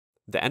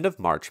The end of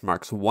March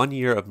marks 1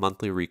 year of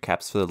monthly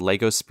recaps for the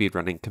LEGO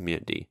Speedrunning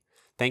community.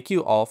 Thank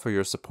you all for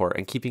your support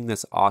and keeping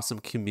this awesome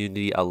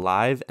community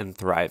alive and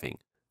thriving.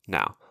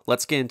 Now,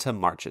 let's get into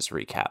March's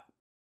recap.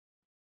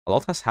 A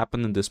lot has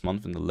happened in this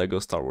month in the LEGO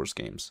Star Wars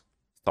games.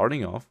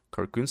 Starting off,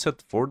 Carcoon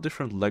set 4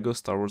 different LEGO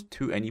Star Wars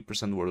 2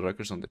 any% world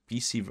records on the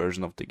PC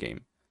version of the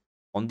game.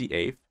 On the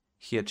 8th,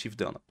 he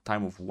achieved a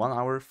time of 1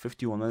 hour,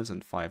 51 minutes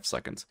and 5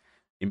 seconds,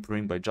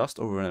 improving by just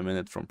over a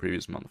minute from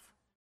previous month.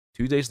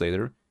 2 days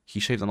later, he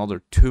shaved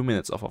another 2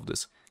 minutes off of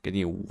this,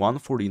 getting a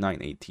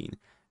 1:49.18,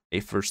 a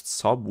first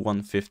sub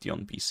 150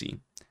 on PC.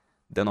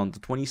 Then on the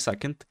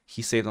 22nd,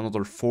 he saved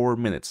another 4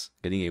 minutes,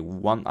 getting a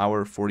 1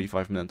 hour,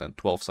 45 minute and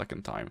 12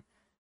 second time.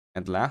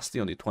 And lastly,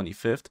 on the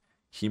 25th,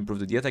 he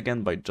improved it yet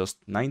again by just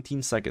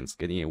 19 seconds,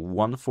 getting a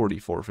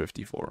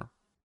 1:44.54.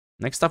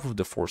 Next up with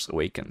the Force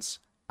Awakens.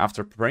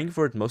 After preparing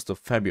for it most of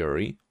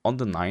February, on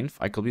the 9th,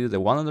 I completed a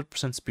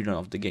 100% speedrun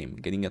of the game,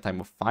 getting a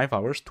time of 5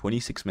 hours,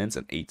 26 minutes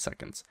and 8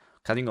 seconds,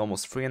 cutting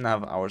almost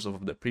 3.5 hours off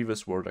of the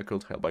previous world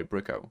record held by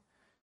Bricko.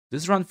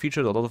 This run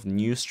featured a lot of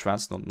new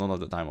strats not known at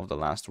the time of the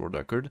last world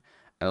record,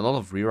 and a lot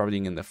of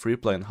rerouting in the free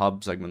play and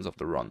hub segments of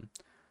the run.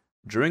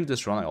 During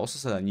this run, I also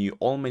set a new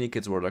all mini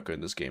kids world record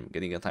in this game,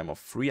 getting a time of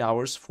 3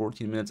 hours,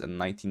 14 minutes and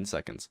 19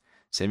 seconds,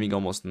 saving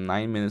almost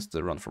 9 minutes to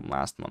the run from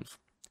last month.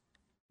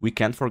 We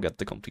can't forget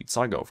the Complete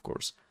Saga, of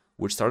course,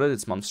 which started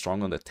its month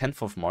strong on the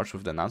 10th of March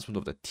with the announcement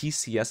of the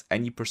TCS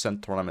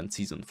any% tournament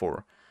season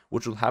 4,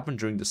 which will happen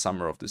during the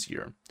summer of this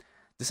year.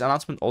 This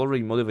announcement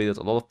already motivated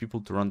a lot of people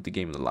to run the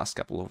game in the last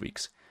couple of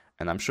weeks,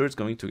 and I'm sure it's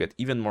going to get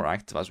even more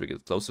active as we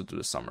get closer to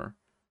the summer.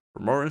 For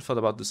more info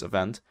about this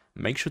event,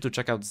 make sure to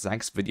check out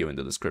Zach's video in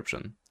the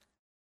description.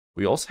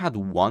 We also had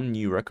one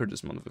new record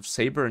this month, with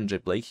Saber and Jay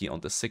Blakey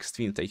on the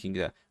 16th taking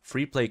the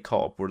free play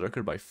co-op world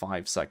record by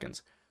 5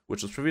 seconds,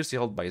 which was previously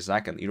held by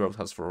Zach and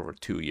Eroth for over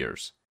 2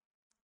 years.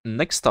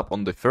 Next up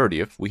on the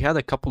 30th, we had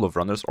a couple of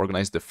runners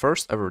organize the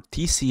first ever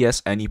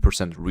TCS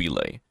any%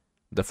 relay.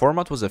 The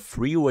format was a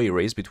three-way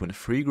race between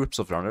 3 groups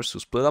of runners who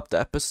split up the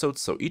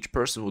episodes so each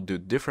person would do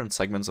different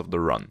segments of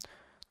the run.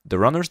 The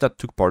runners that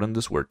took part in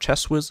this were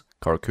Chesswiz,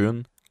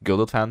 Carcoon,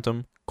 Gilded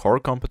Phantom, Core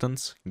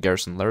Competence,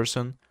 Garrison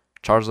Larson,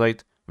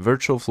 Charzite,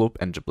 Virtual Floop,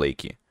 and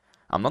Jablakey.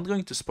 I'm not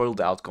going to spoil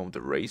the outcome of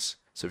the race,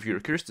 so if you're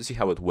curious to see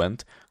how it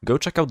went, go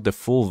check out the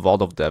full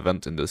VOD of the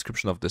event in the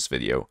description of this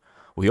video.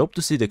 We hope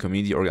to see the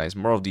community organize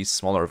more of these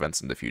smaller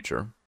events in the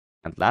future.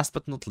 And last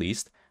but not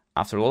least,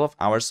 after a lot of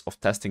hours of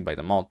testing by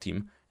the mod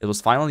team, it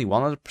was finally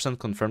 100%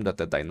 confirmed that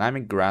the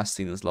dynamic grass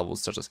seen in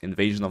levels such as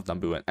Invasion of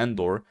Naboo and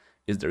Endor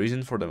is the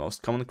reason for the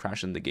most common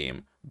crash in the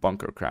game,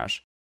 Bunker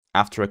Crash.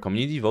 After a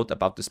community vote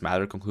about this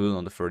matter concluded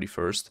on the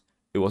 31st,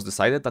 it was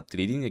decided that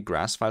deleting the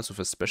grass files with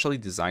a specially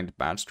designed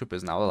badge script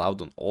is now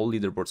allowed on all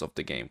leaderboards of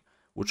the game,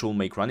 which will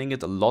make running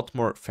it a lot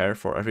more fair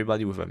for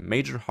everybody, with a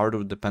major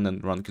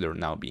hardware-dependent run killer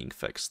now being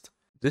fixed.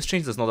 This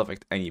change does not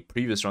affect any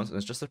previous runs and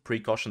is just a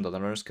precaution that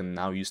runners can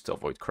now use to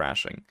avoid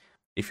crashing.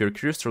 If you're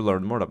curious to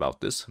learn more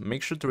about this,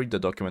 make sure to read the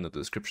document in the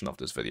description of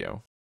this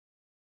video.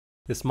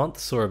 This month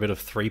saw a bit of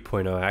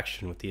 3.0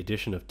 action with the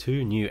addition of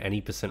 2 new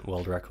any%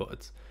 world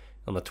records.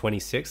 On the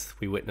 26th,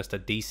 we witnessed a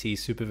DC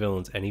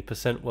Supervillains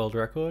any% world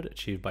record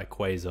achieved by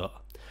Quasar,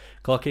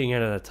 clocking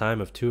in at a time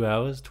of 2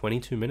 hours,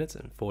 22 minutes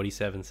and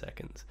 47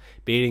 seconds,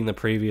 beating the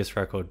previous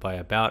record by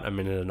about a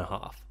minute and a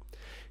half.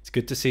 It's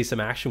good to see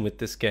some action with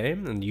this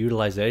game and the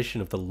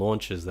utilization of the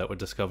launches that were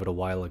discovered a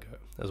while ago,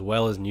 as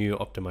well as new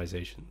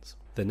optimizations.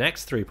 The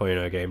next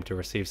 3.0 game to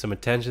receive some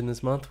attention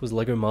this month was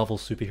LEGO Marvel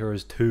Super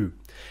Heroes 2.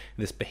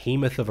 This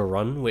behemoth of a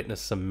run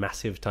witnessed some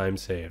massive time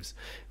saves,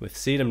 with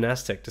Seedom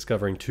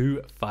discovering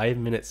 2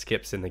 5-minute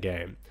skips in the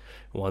game.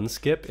 One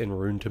skip in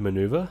Rune to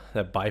Maneuver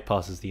that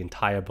bypasses the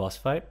entire boss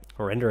fight,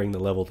 rendering the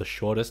level the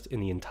shortest in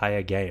the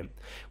entire game,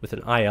 with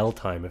an IL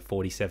time of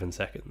 47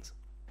 seconds.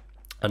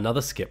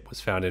 Another skip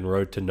was found in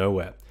Road to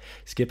Nowhere,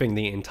 skipping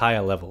the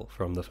entire level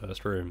from the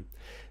first room.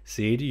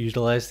 Seed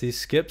utilized these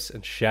skips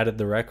and shattered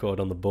the record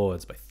on the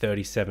boards by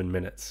 37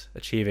 minutes,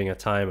 achieving a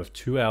time of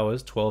 2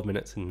 hours, 12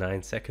 minutes and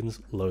 9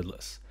 seconds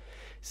loadless.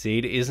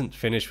 Seed isn't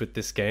finished with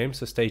this game,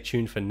 so stay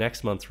tuned for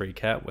next month's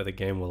recap where the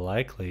game will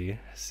likely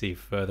see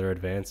further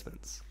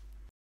advancements.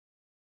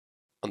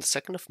 On the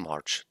 2nd of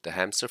March, the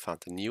hamster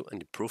found a new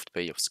and improved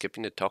way of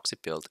skipping the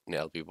toxic build in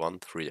LB1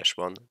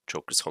 3-1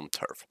 Joker's home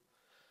turf.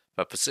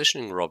 By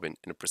positioning Robin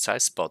in a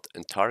precise spot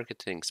and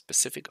targeting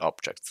specific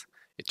objects,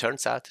 it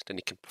turns out that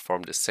he can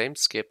perform the same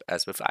skip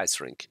as with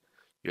Ice Rink.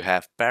 You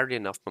have barely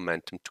enough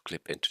momentum to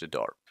clip into the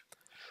door.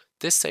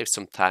 This saves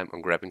some time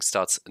on grabbing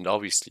studs, and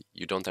obviously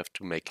you don't have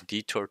to make a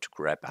detour to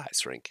grab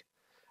Ice Rink.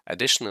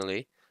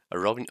 Additionally, a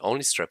Robin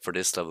only strap for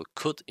this level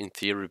could in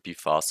theory be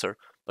faster,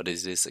 but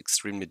it is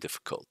extremely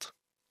difficult.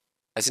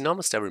 As in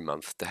almost every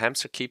month, the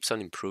hamster keeps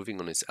on improving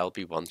on his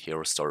LB1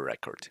 hero story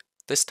record.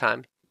 This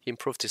time, he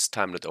improved his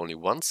time not only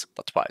once,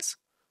 but twice.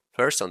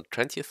 First on the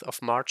 20th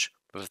of March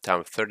with a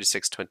time of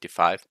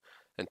 36:25,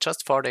 and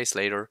just 4 days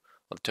later,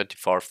 on the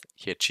 24th,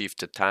 he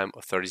achieved a time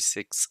of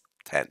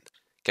 36:10,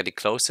 getting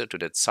closer to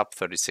that sub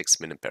 36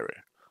 minute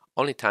barrier.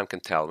 Only time can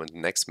tell when the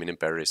next minute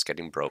barrier is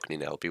getting broken in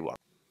LB1.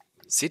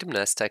 CDM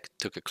Nasdaq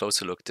took a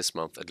closer look this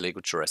month at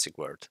LEGO Jurassic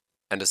World,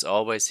 and as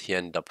always he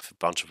ended up with a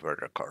bunch of world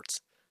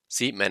records.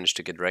 C managed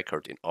to get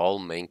record in all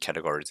main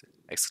categories,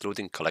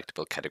 excluding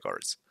collectible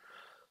categories.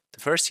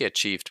 The first he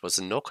achieved was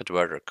a no-cut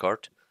world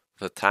record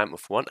with a time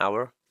of 1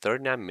 hour,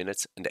 39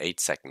 minutes and 8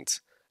 seconds,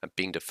 and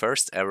being the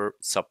first ever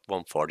sub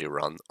 140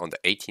 run on the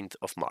 18th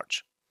of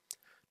March.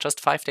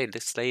 Just 5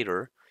 days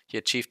later, he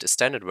achieved a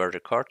standard world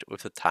record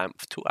with a time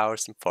of 2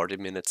 hours and 40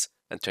 minutes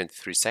and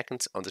 23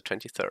 seconds on the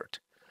 23rd.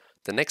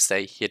 The next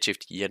day he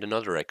achieved yet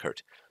another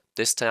record,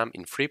 this time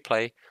in free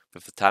play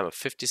with a time of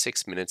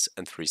 56 minutes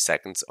and 3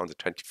 seconds on the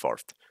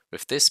 24th,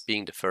 with this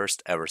being the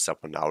first ever sub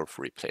 1 hour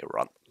free play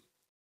run.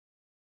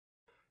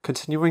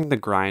 Continuing the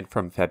grind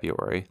from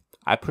February,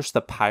 I pushed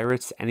the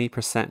Pirates any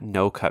 %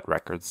 no-cut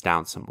records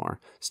down some more,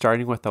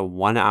 starting with a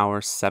 1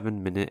 hour,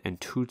 7 minute and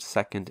 2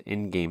 second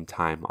in-game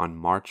time on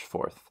March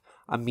 4th,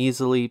 a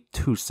measly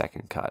 2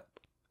 second cut.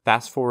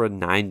 Fast forward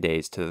 9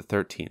 days to the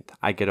 13th,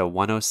 I get a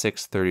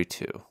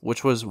 106.32,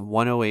 which was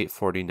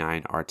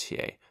 108.49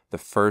 RTA, the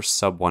first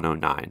sub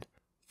 109.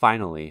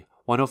 Finally,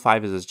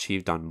 105 is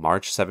achieved on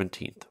March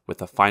 17th,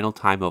 with a final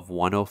time of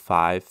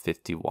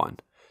 105.51.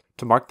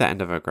 To mark the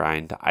end of a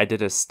grind, I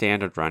did a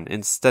standard run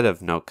instead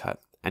of no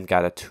cut, and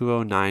got a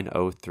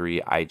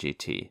 209.03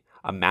 IGT,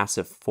 a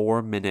massive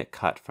 4-minute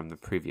cut from the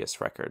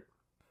previous record.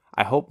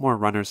 I hope more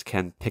runners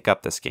can pick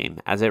up this game,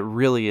 as it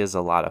really is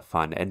a lot of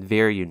fun and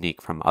very unique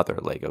from other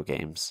LEGO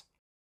games.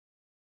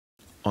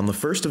 On the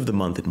first of the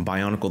month in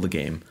Bionicle The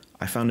Game,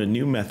 I found a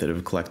new method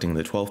of collecting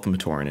the 12th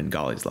Matoran in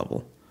Golly's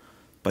level.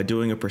 By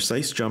doing a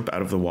precise jump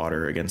out of the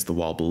water against the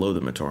wall below the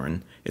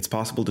Matoran, it's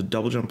possible to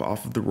double jump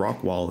off of the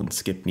rock wall and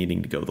skip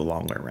needing to go the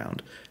long way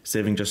around,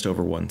 saving just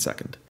over 1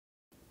 second.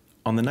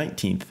 On the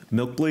 19th,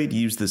 Milkblade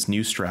used this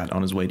new strat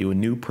on his way to a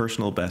new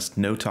personal best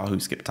no Tahu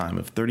skip time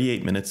of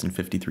 38 minutes and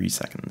 53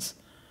 seconds.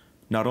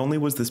 Not only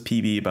was this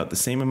PB about the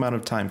same amount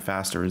of time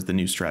faster as the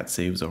new strat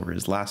saves over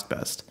his last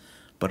best,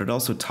 but it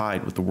also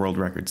tied with the world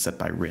record set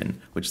by Rin,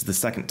 which is the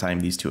second time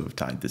these two have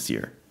tied this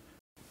year.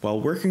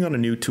 While working on a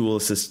new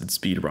tool-assisted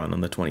speedrun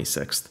on the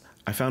 26th,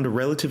 I found a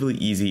relatively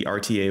easy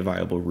RTA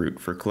viable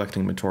route for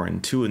collecting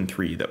Matoran 2 and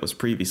 3 that was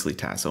previously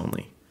TAS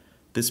only.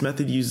 This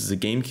method uses a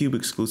GameCube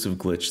exclusive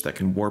glitch that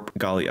can warp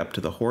Golly up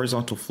to the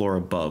horizontal floor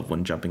above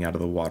when jumping out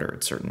of the water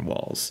at certain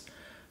walls.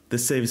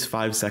 This saves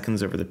 5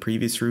 seconds over the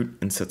previous route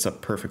and sets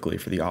up perfectly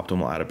for the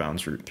optimal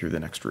out-of-bounds route through the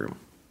next room.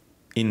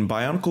 In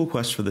Bionicle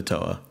Quest for the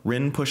Toa,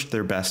 Rin pushed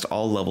their best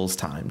all levels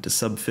time to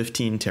sub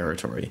 15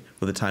 territory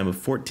with a time of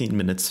 14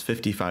 minutes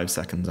 55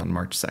 seconds on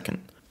March 2nd.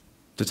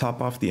 To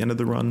top off the end of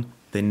the run,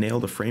 they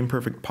nailed a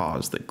frame-perfect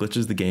pause that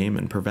glitches the game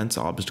and prevents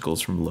obstacles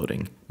from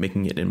loading,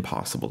 making it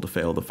impossible to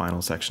fail the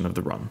final section of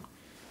the run.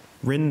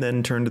 Rin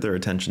then turned their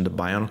attention to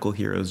Bionicle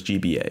Heroes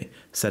GBA,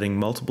 setting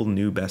multiple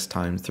new best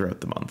times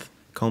throughout the month,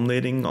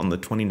 culminating on the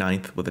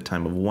 29th with a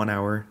time of 1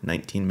 hour,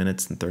 19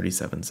 minutes, and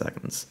 37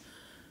 seconds.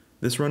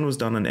 This run was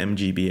done on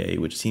MGBA,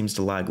 which seems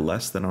to lag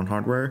less than on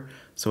hardware,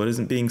 so it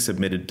isn't being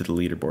submitted to the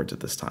leaderboards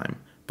at this time,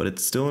 but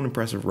it's still an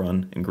impressive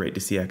run and great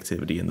to see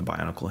activity in the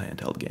Bionicle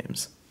handheld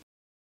games.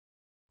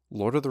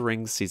 Lord of the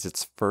Rings sees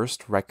its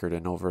first record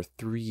in over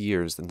 3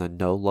 years in the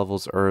no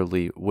levels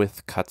early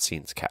with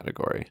cutscenes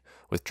category,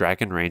 with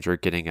Dragon Ranger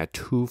getting a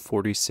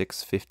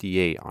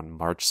 2:46.58 on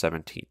March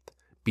 17th,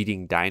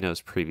 beating Dino's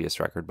previous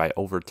record by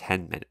over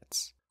 10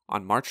 minutes.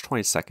 On March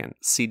 22nd,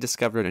 C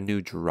discovered a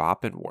new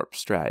drop and warp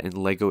strat in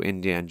LEGO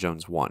Indiana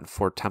Jones 1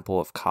 for Temple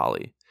of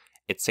Kali.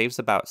 It saves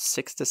about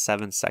 6 to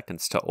 7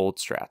 seconds to old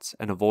strats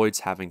and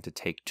avoids having to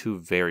take 2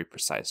 very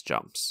precise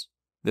jumps.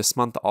 This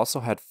month also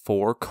had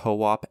 4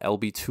 co-op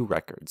LB2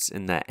 records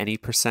in the any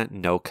 %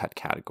 no cut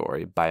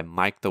category by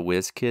Mike the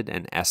Whiz Kid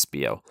and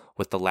Espio,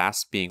 with the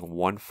last being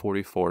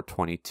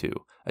 1:44.22,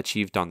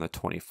 achieved on the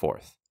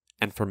 24th.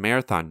 And for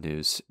marathon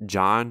news,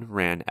 John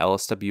ran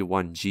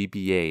LSW1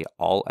 GBA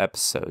all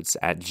episodes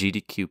at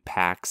GDQ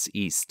PAX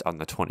East on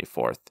the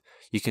 24th.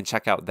 You can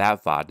check out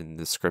that VOD in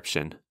the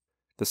description.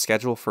 The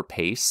schedule for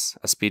PACE,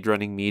 a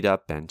speedrunning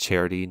meetup and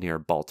charity near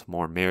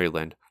Baltimore,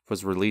 Maryland,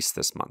 was released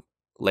this month.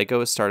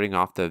 LEGO is starting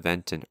off the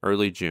event in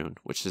early June,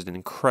 which is an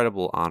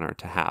incredible honor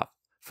to have.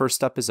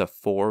 First up is a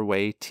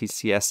 4-way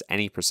TCS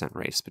any %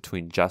 race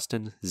between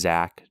Justin,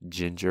 Zach,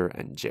 Ginger,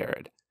 and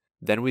Jared.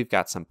 Then we've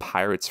got some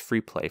Pirates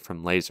free play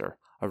from Laser,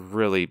 a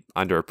really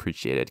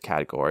underappreciated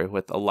category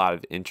with a lot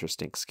of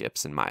interesting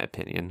skips in my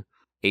opinion.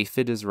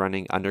 Aphid is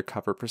running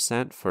Undercover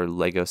 % for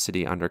LEGO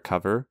City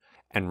Undercover,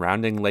 and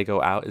rounding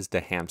LEGO out is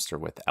the Hamster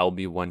with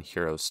LB1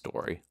 Hero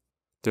Story.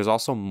 There's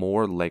also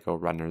more LEGO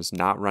runners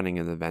not running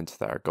an event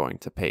that are going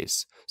to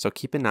PACE, so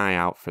keep an eye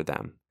out for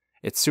them.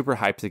 It's super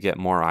hyped to get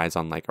more eyes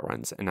on LEGO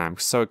runs, and I'm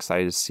so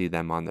excited to see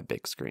them on the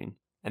big screen.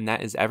 And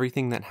that is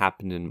everything that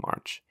happened in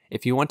March.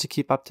 If you want to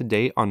keep up to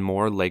date on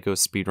more LEGO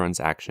Speedruns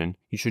action,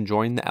 you should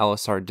join the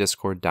LSR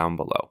Discord down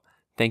below.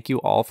 Thank you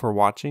all for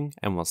watching,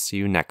 and we'll see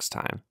you next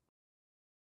time.